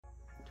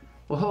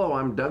Well, hello,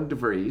 I'm Doug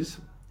Devries,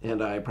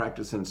 and I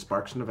practice in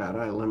Sparks, Nevada.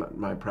 I limit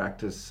my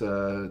practice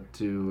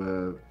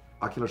to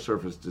ocular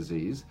surface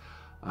disease.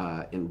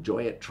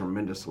 Enjoy it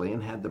tremendously,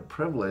 and had the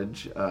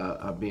privilege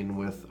of being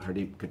with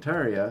Hardeep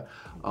Kataria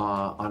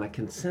on a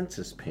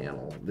consensus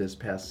panel this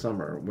past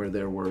summer where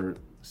there were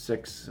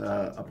 6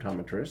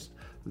 optometrists,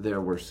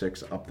 there were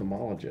 6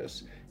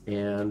 ophthalmologists.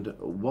 And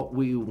what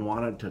we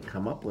wanted to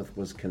come up with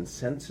was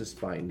consensus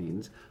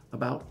findings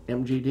about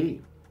MGD.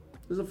 It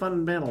was a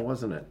fun panel,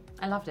 wasn't it?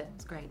 I loved it.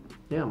 It's great.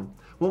 Yeah.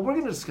 Well, we're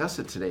going to discuss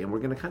it today, and we're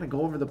going to kind of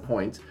go over the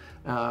points.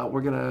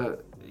 We're going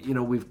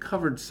to, we've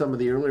covered some of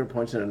the earlier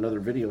points in another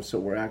video, so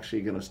we're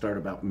actually going to start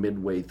about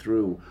midway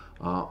through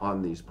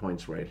on these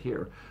points right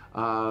here.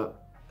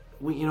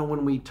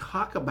 When we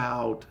talk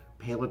about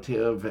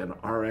palliative and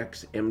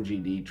RX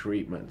MGD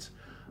treatments,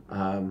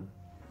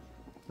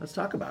 let's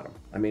talk about them.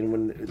 I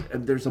mean,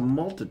 there's a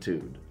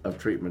multitude of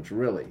treatments,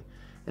 really.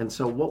 And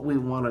so what we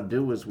want to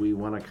do is we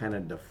want to kind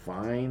of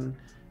define,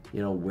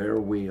 where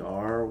we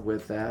are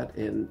with that.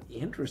 And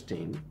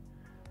interesting,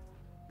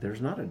 there's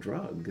not a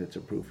drug that's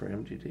approved for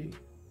MGD.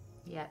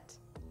 Yet.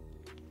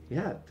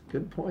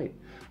 Good point.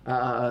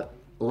 A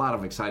lot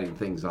of exciting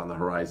things on the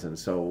horizon.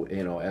 So,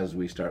 as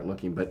we start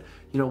looking, but,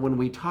 when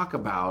we talk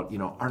about,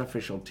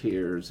 artificial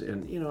tears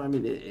and,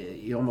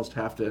 you almost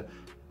have to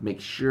make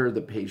sure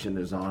the patient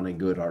is on a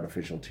good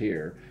artificial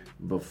tear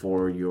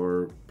before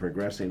you're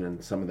progressing,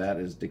 and some of that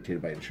is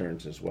dictated by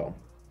insurance as well.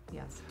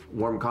 Yes.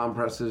 Warm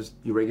compresses,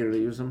 you regularly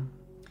use them?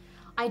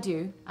 I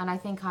do, and I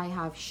think I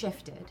have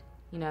shifted,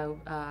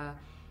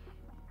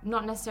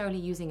 not necessarily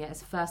using it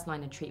as first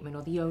line of treatment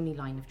or the only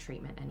line of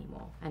treatment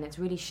anymore. And it's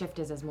really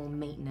shifted as more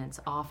maintenance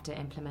after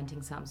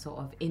implementing some sort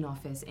of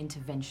in-office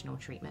interventional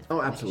treatment.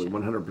 Oh, absolutely,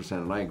 100%,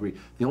 and I agree.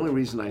 The only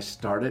reason I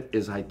start it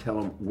is I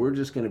tell them, we're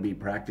just going to be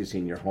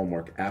practicing your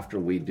homework after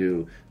we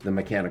do the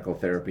mechanical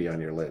therapy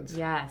on your lids.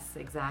 Yes,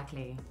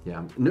 exactly.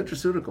 Yeah.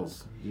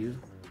 Nutraceuticals,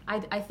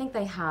 I think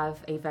they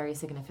have a very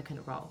significant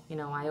role.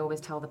 I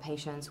always tell the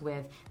patients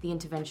with the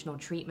interventional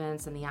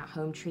treatments and the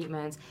at-home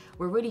treatments,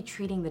 we're really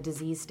treating the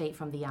disease state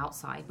from the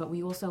outside, but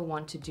we also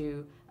want to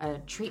do a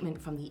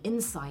treatment from the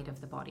inside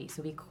of the body.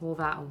 So we call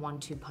that a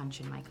 1-2 punch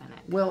in my clinic.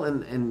 Well,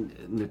 and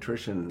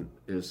nutrition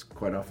is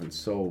quite often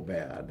so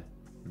bad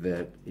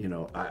that,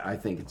 I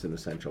think it's an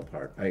essential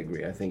part. I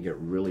agree. I think it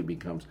really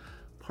becomes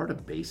part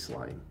of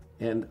baseline.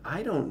 And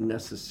I don't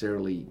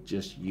necessarily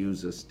just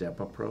use a step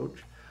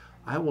approach.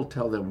 I will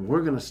tell them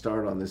we're going to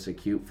start on this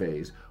acute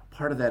phase.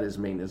 Part of that is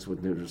maintenance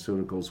with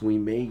nutraceuticals. We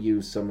may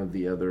use some of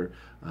the other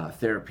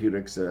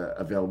therapeutics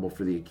available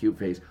for the acute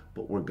phase,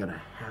 but we're going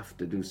to have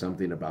to do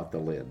something about the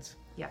lids.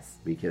 Yes.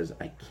 Because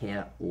I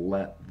can't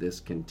let this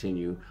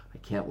continue. I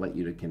can't let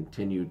you to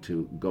continue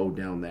to go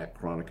down that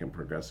chronic and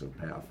progressive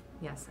path.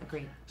 Yes,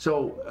 agreed.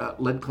 So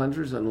lid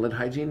cleansers and lid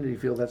hygiene, do you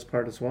feel that's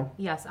part as well?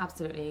 Yes,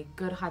 absolutely.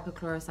 Good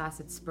hypochlorous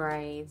acid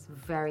spray is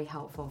very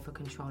helpful for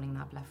controlling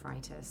that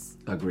blepharitis.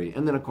 Agree.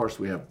 And then, of course,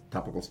 we have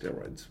topical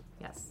steroids.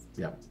 Yes.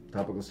 Yeah,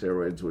 topical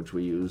steroids, which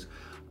we use,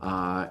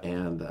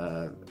 and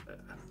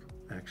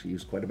actually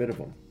use quite a bit of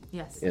them.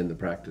 Yes. In the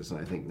practice,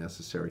 and I think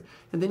necessary.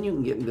 And then you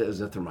can get into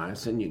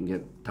azithromycin, you can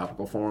get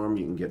topical form,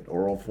 you can get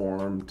oral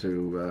form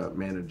to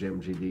manage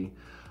MGD.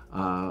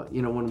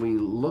 When we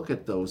look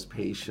at those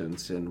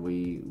patients and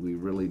we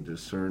really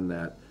discern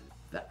that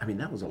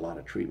was a lot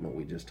of treatment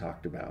we just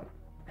talked about.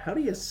 How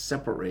do you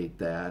separate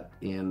that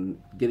in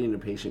getting a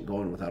patient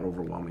going without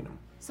overwhelming them?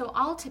 So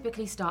I'll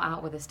typically start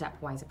out with a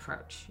stepwise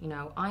approach.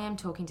 I am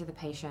talking to the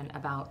patient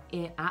about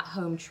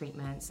at-home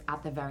treatments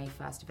at the very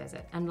first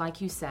visit. And like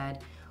you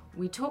said,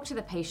 we talk to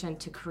the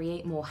patient to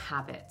create more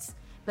habits.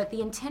 But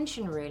the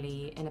intention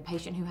really in a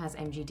patient who has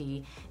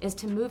MGD is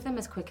to move them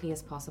as quickly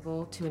as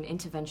possible to an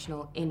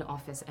interventional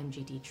in-office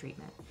MGD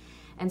treatment.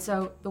 And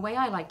so the way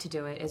I like to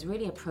do it is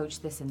really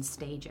approach this in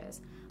stages.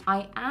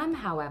 I am,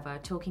 however,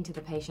 talking to the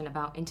patient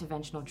about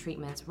interventional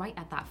treatments right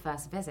at that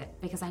first visit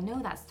because I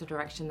know that's the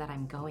direction that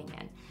I'm going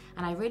in.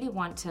 And I really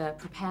want to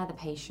prepare the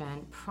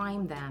patient,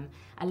 prime them,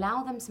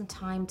 allow them some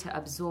time to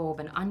absorb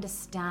and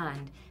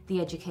understand the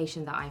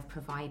education that I've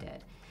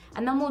provided.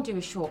 And then we'll do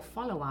a short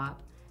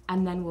follow-up,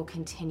 and then we'll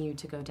continue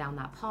to go down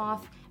that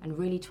path and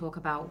really talk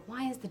about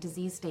why is the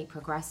disease state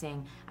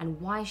progressing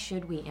and why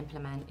should we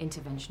implement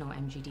interventional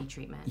MGD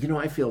treatment.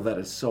 I feel that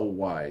is so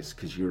wise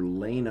because you're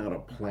laying out a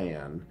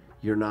plan.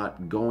 You're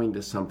not going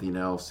to something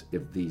else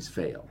if these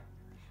fail.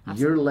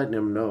 Absolutely. You're letting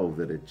them know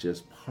that it's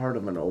just part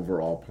of an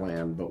overall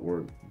plan, but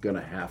we're going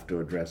to have to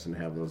address and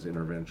have those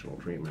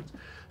interventional treatments.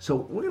 So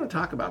we're going to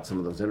talk about some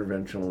of those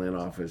interventional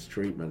in-office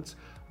treatments.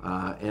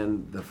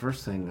 And the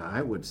first thing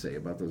I would say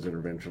about those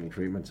interventional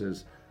treatments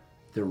is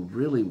they're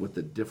really, with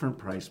the different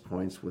price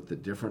points, with the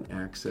different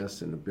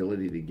access and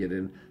ability to get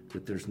in,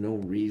 that there's no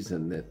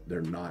reason that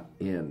they're not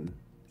in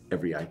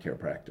every eye care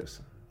practice.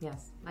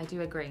 Yes, I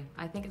do agree.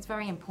 I think it's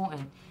very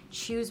important.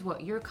 Choose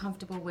what you're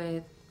comfortable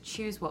with,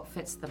 choose what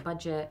fits the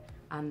budget,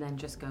 and then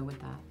just go with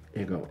that.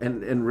 There you go.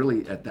 And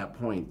really, at that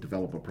point,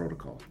 develop a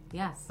protocol.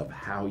 Yes. Of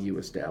how you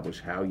establish,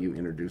 how you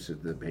introduce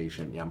it to the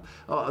patient. Yeah.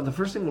 The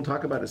first thing we'll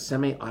talk about is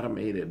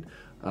semi-automated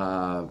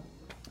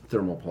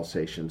thermal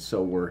pulsation.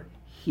 So we're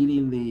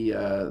heating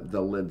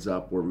the lids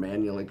up, we're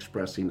manually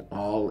expressing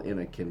all in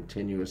a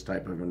continuous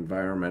type of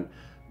environment,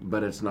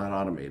 but it's not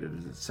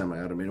automated, it's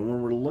semi-automated.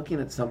 When we're looking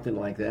at something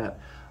like that,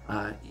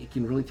 you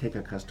can really take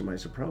a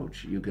customized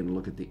approach. You can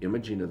look at the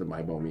imaging of the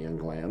meibomian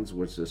glands,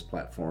 which this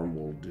platform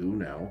will do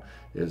now,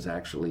 is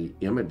actually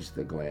image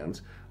the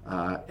glands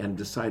and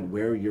decide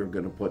where you're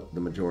going to put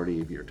the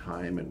majority of your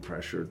time and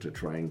pressure to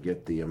try and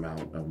get the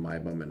amount of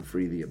meibum and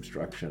free the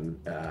obstruction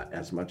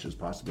as much as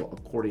possible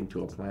according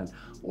to a plan.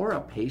 Or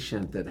a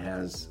patient that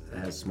has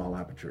small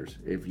apertures.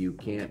 If you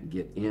can't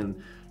get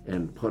in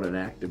and put an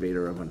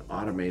activator of an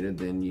automated,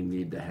 then you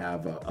need to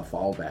have a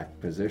fallback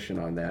position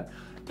on that.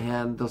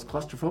 And those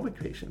claustrophobic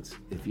patients,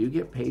 if you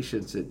get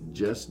patients that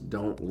just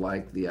don't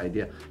like the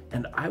idea,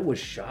 and I was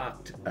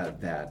shocked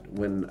at that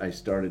when I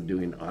started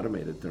doing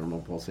automated thermal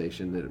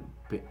pulsation,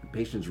 that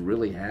patients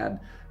really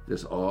had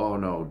this, oh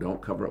no,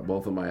 don't cover up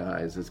both of my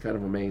eyes. It's kind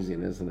of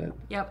amazing, isn't it?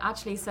 Yep,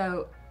 actually,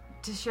 so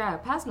to share a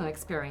personal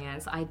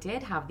experience, I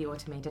did have the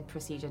automated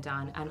procedure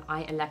done, and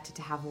I elected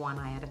to have one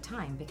eye at a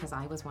time because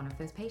I was one of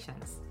those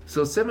patients.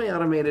 So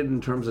semi-automated in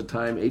terms of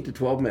time, 8 to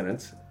 12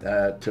 minutes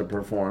to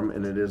perform,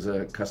 and it is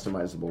a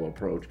customizable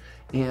approach.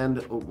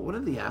 And one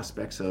of the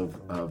aspects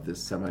of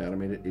this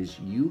semi-automated is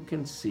you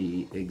can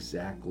see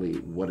exactly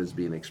what is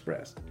being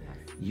expressed.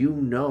 You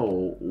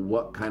know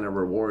what kind of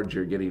rewards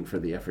you're getting for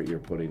the effort you're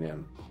putting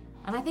in.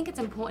 And I think it's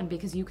important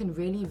because you can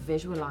really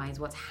visualize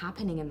what's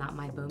happening in that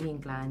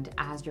meibomian gland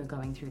as you're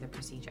going through the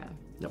procedure.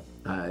 Yep.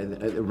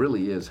 It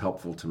really is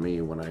helpful to me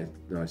when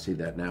I see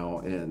that now.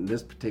 In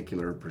this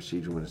particular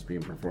procedure, when it's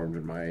being performed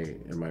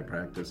in my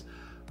practice,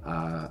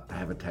 I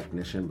have a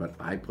technician, but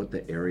I put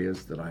the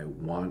areas that I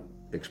want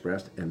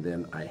expressed, and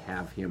then I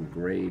have him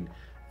grade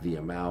the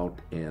amount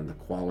and the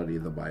quality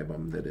of the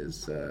meibum that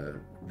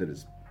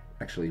is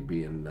actually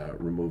being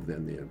removed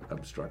in the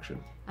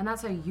obstruction. And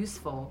that's so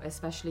useful,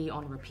 especially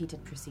on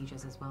repeated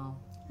procedures as well.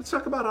 Let's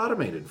talk about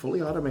automated,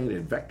 fully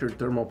automated, vectored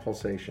thermal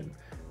pulsation.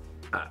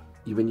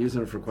 You've been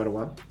using it for quite a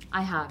while?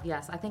 I have,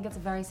 yes. I think it's a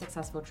very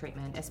successful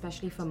treatment,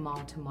 especially for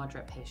mild to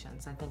moderate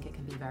patients. I think it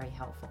can be very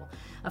helpful.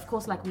 Of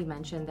course, like we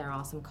mentioned, there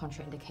are some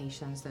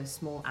contraindications, those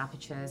small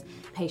apertures,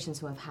 patients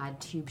who have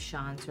had tube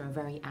shunts or a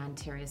very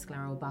anterior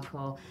scleral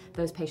buckle,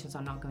 those patients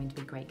are not going to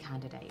be great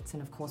candidates.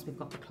 And of course, we've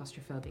got the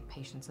claustrophobic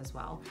patients as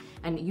well.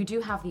 And you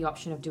do have the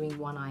option of doing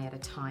one eye at a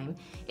time.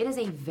 It is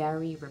a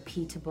very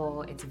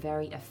repeatable, it's a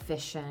very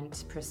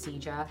efficient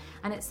procedure,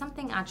 and it's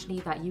something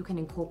actually that you can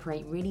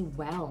incorporate really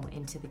well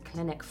into the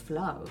clinic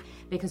flow,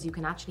 because you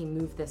can actually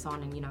move this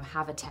on and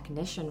have a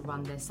technician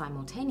run this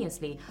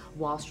simultaneously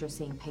whilst you're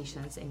seeing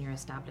patients in your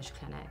established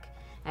clinic.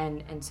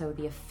 And so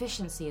the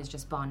efficiency is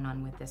just bar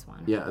none with this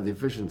one. Yeah, the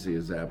efficiency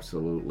is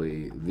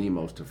absolutely the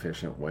most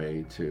efficient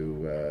way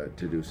to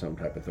do some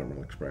type of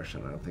thermal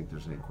expression. I don't think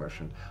there's any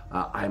question.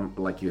 I'm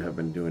like you have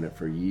been doing it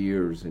for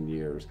years and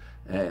years,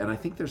 and I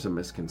think there's a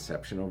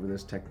misconception over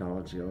this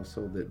technology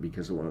also, that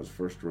because when it was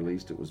first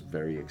released it was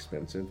very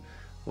expensive.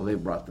 Well, they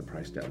brought the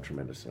price down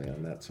tremendously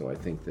on that. So I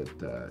think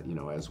that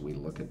as we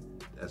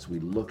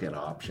look at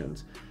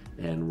options,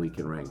 and we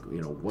can rank,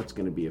 what's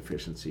going to be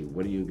efficiency,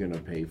 what are you going to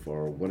pay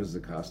for, what is the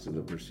cost of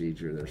the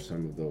procedure, there's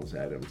some of those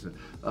items.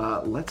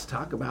 Let's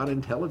talk about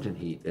intelligent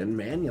heat and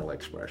manual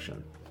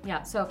expression.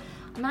 Yeah, so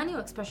manual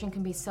expression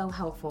can be so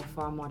helpful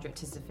for our moderate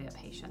to severe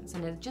patients.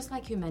 And just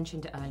like you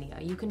mentioned earlier,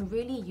 you can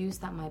really use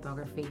that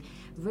meibography,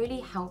 really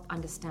help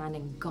understand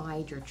and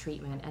guide your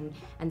treatment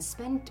and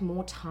spend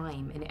more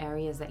time in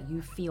areas that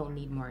you feel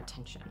need more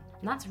attention.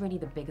 And that's really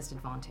the biggest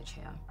advantage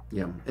here.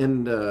 Yeah,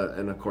 and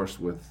of course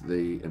with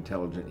the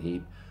intelligent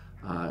heat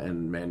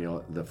and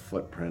manual, the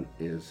footprint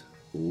is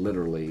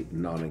literally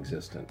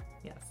non-existent.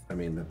 Yes. I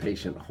mean, the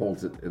patient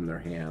holds it in their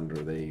hand,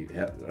 or they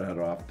head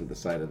off to the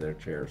side of their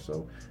chair.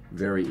 So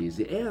very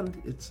easy,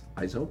 and it's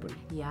eyes open.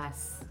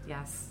 Yes.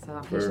 So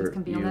our patients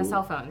can be on their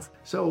cell phones.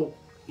 So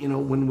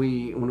when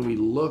we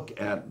look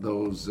at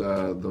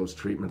those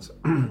treatments,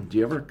 do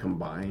you ever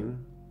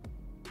combine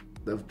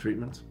those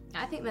treatments?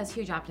 I think there's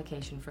huge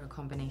application for a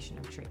combination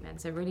of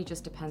treatments. It really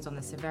just depends on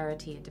the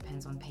severity, it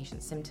depends on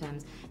patient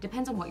symptoms,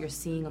 depends on what you're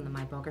seeing on the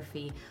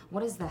meibography,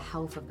 what is the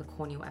health of the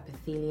corneal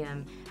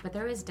epithelium, but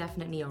there is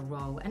definitely a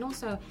role. And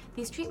also,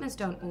 these treatments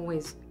don't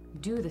always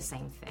do the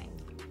same thing,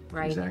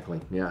 right? Exactly,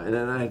 yeah. And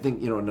then I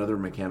think, another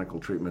mechanical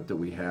treatment that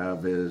we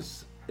have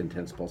is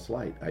intense pulse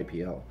light,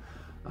 IPL.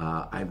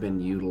 I've been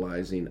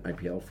utilizing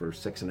IPL for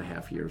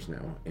 6.5 years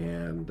now,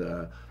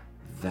 and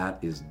that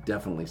is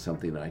definitely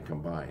something I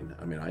combine.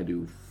 I mean, I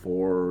do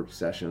 4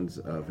 sessions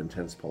of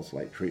intense pulse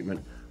light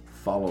treatment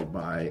followed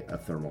by a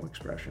thermal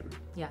expression.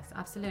 Yes,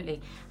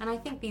 absolutely. And I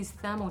think these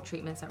thermal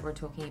treatments that we're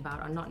talking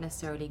about are not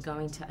necessarily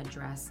going to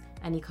address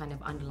any kind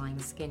of underlying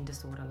skin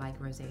disorder like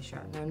rosacea.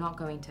 They're not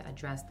going to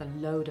address the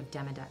load of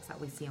Demodex that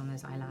we see on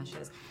those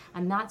eyelashes.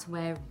 And that's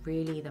where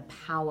really the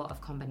power of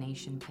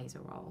combination plays a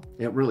role.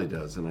 It really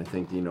does. And I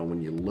think,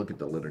 when you look at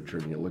the literature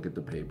and you look at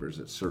the papers,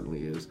 it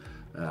certainly is,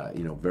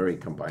 very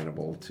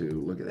combinable to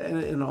look at that.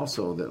 And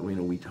also that,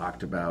 we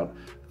talked about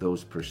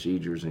those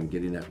procedures and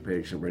getting that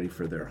patient ready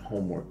for their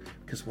homework.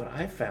 Because what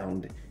I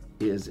found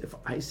is if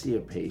I see a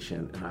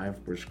patient and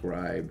I've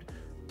prescribed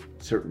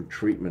certain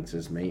treatments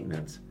as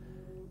maintenance,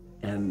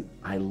 and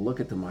I look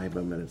at the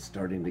meibum and it's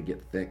starting to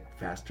get thick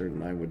faster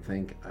than I would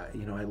think,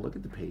 I look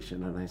at the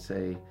patient and I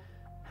say,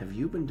 have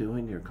you been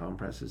doing your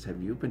compresses?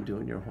 Have you been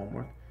doing your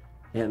homework?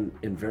 And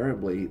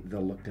invariably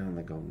they'll look down and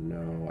they go,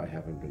 no, I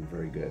haven't been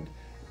very good.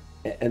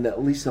 And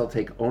at least they'll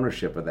take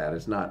ownership of that.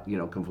 It's not,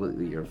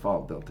 completely your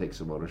fault. They'll take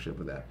some ownership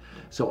of that.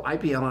 So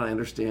IPL, I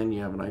understand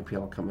you have an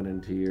IPL coming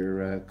into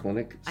your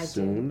clinic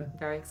soon. I do.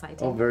 Very exciting.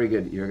 Oh, very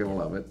good. You're going to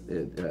love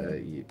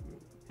it.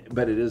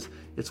 But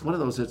it's one of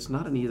those, it's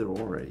not an either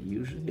or.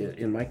 Usually,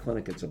 in my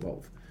clinic, it's a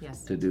both.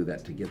 Yes. To do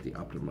that, to get the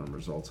optimum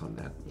results on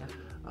that.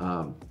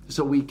 Yeah.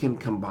 So we can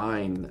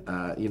combine,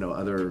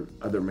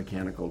 other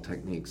mechanical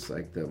techniques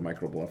like the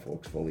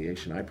microbluffal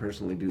exfoliation. I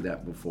personally do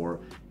that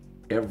before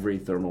every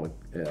thermal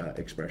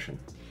expression.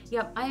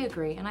 Yep, I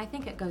agree. And I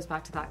think it goes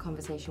back to that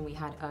conversation we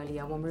had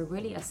earlier when we're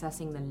really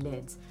assessing the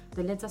lids.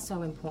 The lids are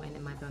so important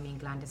in Meibomian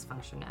gland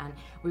dysfunction, and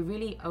we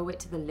really owe it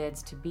to the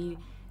lids to be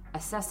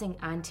assessing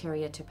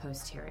anterior to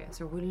posterior.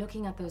 So we're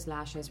looking at those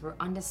lashes, we're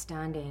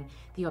understanding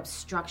the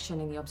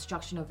obstruction and the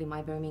obstruction of the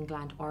Meibomian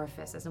gland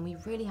orifices, and we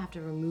really have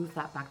to remove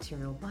that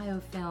bacterial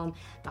biofilm,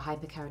 the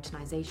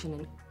hyperkeratinization,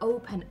 and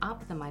open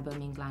up the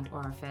Meibomian gland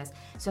orifice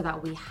so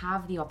that we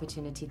have the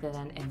opportunity to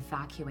then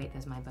evacuate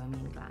those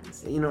Meibomian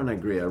glands. And I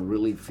agree. I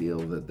really feel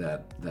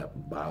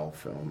that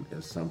biofilm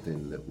is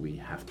something that we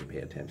have to pay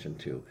attention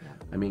to.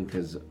 Yeah.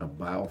 Because a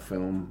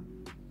biofilm,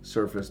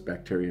 surface,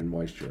 bacteria, and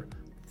moisture,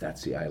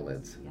 that's the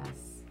eyelids. Yes.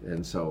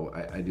 And so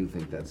I do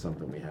think that's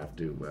something we have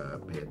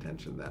to pay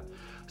attention to that.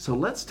 So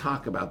let's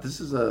talk about,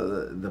 this is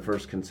the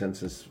first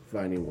consensus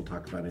finding we'll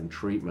talk about in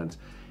treatments.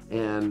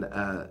 And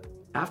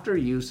after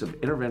use of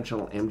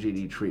interventional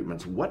MGD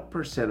treatments, what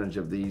percentage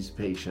of these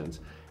patients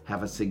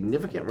have a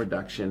significant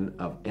reduction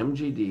of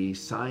MGD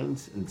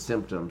signs and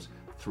symptoms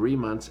 3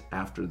 months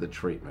after the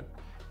treatment?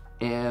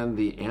 And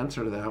the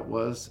answer to that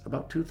was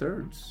about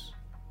 2/3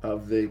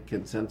 of the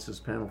consensus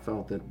panel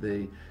felt that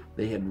they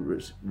had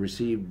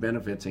received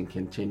benefits and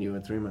continue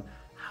at 3 months.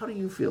 How do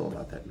you feel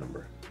about that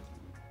number?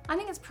 I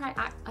think it's quite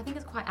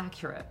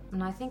accurate,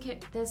 and I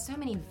think there's so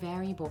many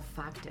variable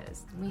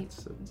factors.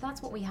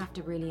 That's what we have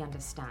to really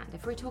understand.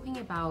 If we're talking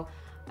about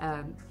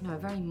a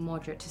very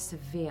moderate to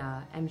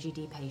severe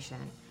MGD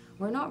patient,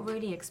 we're not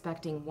really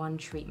expecting one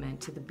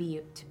treatment to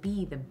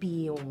be the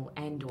be-all,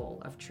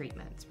 end-all of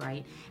treatments,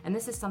 right? And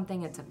this is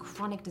something, it's a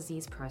chronic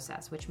disease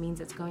process, which means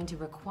it's going to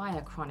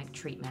require chronic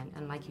treatment.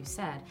 And like you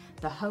said,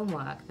 the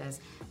homework, there's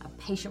a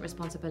patient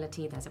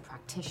responsibility, there's a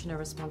practitioner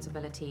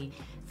responsibility.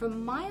 For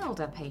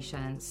milder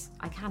patients,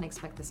 I can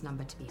expect this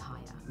number to be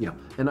higher. Yeah,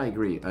 and I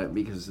agree,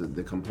 because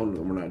the component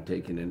that we're not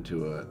taking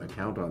into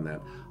account on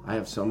that, I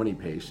have so many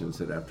patients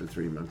that after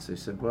 3 months, they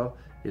said, well,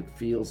 it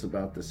feels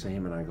about the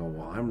same, and I go,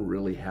 well, I'm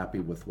really happy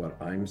with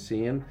what I'm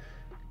seeing,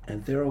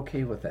 and they're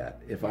okay with that.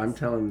 If I'm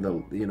telling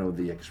them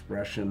the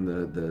expression,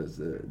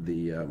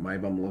 the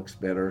meibum looks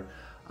better,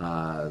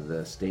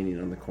 the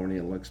staining on the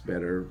cornea looks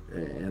better,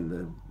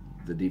 and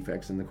the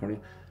defects in the cornea,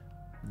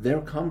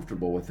 they're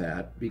comfortable with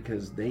that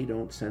because they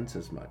don't sense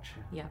as much.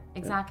 Yeah,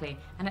 exactly.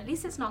 And at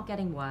least it's not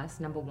getting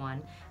worse, number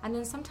one. And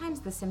then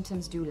sometimes the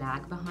symptoms do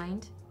lag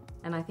behind.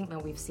 And I think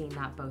that we've seen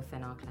that both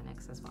in our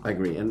clinics as well. I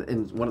agree.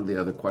 And one of the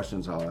other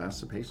questions I'll ask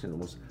the patient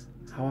was,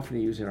 how often are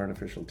you using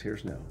artificial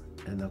tears now?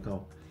 And they'll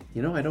go,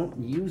 I don't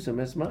use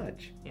them as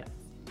much. Yeah.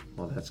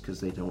 Well, that's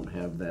because they don't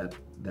have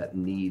that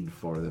need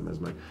for them as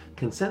much.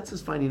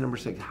 Consensus finding number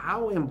 6,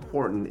 how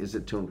important is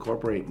it to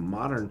incorporate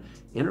modern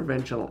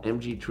interventional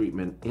MG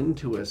treatment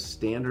into a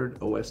standard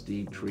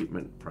OSD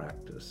treatment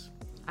practice?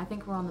 I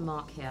think we're on the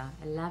mark here.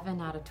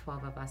 11 out of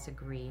 12 of us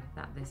agree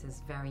that this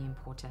is very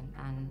important,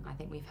 and I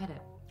think we've hit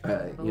it.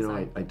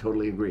 I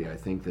totally agree. I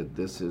think that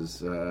this is,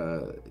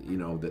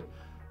 that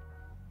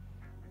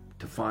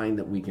to find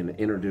that we can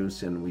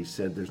introduce, and we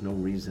said there's no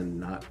reason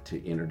not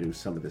to introduce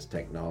some of this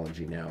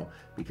technology now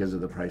because of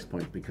the price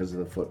point, because of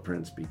the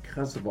footprints,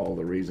 because of all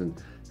the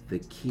reasons. The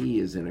key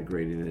is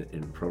integrating it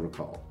in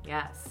protocol.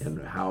 Yes. And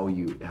how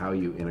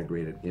you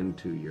integrate it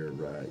into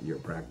your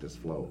practice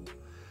flow.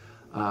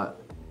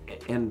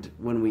 And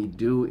when we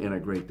do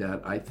integrate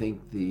that, I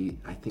think the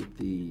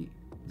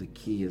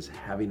key is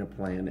having a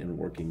plan and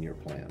working your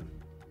plan.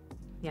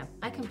 Yeah,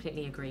 I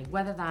completely agree.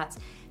 Whether that's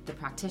the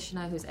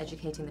practitioner who's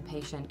educating the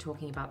patient,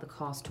 talking about the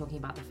cost, talking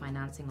about the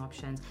financing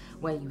options,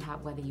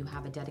 whether you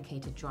have a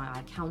dedicated dry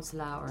eye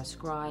counselor or a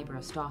scribe or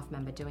a staff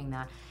member doing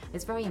that.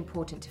 It's very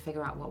important to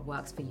figure out what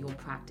works for your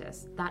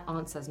practice. That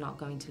answer is not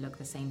going to look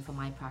the same for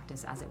my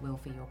practice as it will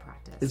for your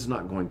practice. It's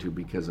not going to,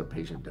 because of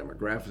patient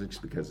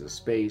demographics, because of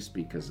space,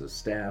 because of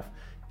staff.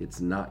 It's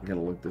not going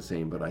to look the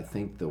same, but I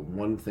think the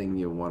one thing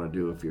you want to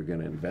do if you're going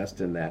to invest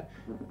in that,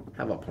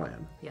 have a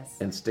plan. Yes.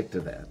 And stick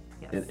to that.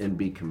 Yes. And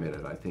be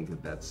committed. I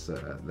think that's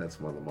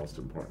one of the most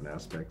important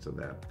aspects of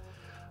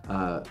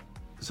that.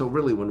 So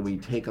really, when we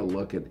take a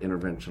look at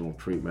interventional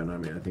treatment, I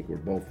mean, I think we're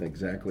both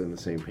exactly on the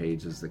same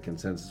page as the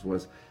consensus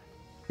was.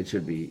 It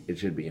should be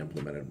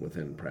implemented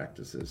within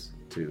practices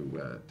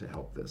to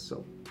help this.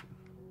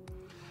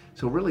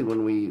 So really,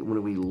 when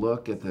we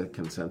look at the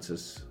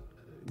consensus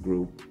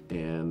group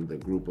and the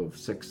group of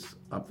 6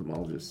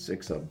 ophthalmologists,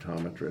 6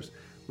 optometrists,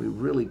 we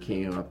really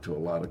came up to a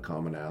lot of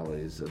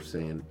commonalities of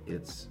saying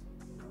it's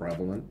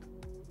prevalent,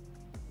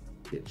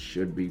 it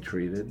should be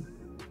treated,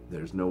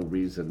 there's no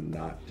reason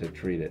not to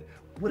treat it.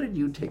 What did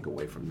you take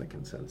away from the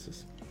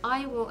consensus?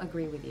 I will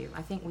agree with you.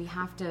 I think we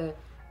have to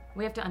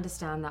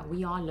understand that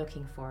we are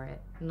looking for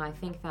it. And I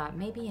think that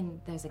maybe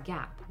there's a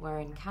gap where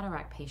in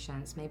cataract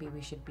patients, maybe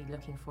we should be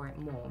looking for it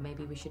more.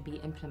 Maybe we should be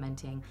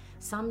implementing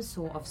some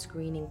sort of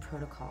screening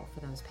protocol for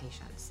those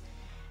patients.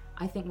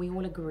 I think we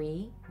all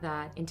agree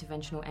that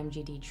interventional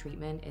MGD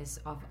treatment is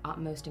of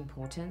utmost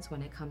importance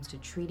when it comes to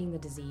treating the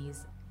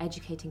disease,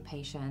 educating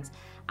patients,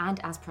 and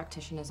as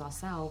practitioners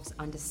ourselves,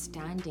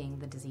 understanding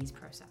the disease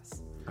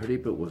process.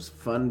 Hardeep, it was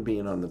fun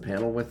being on the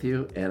panel with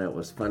you, and it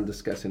was fun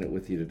discussing it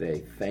with you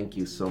today. Thank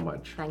you so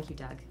much. Thank you,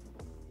 Doug.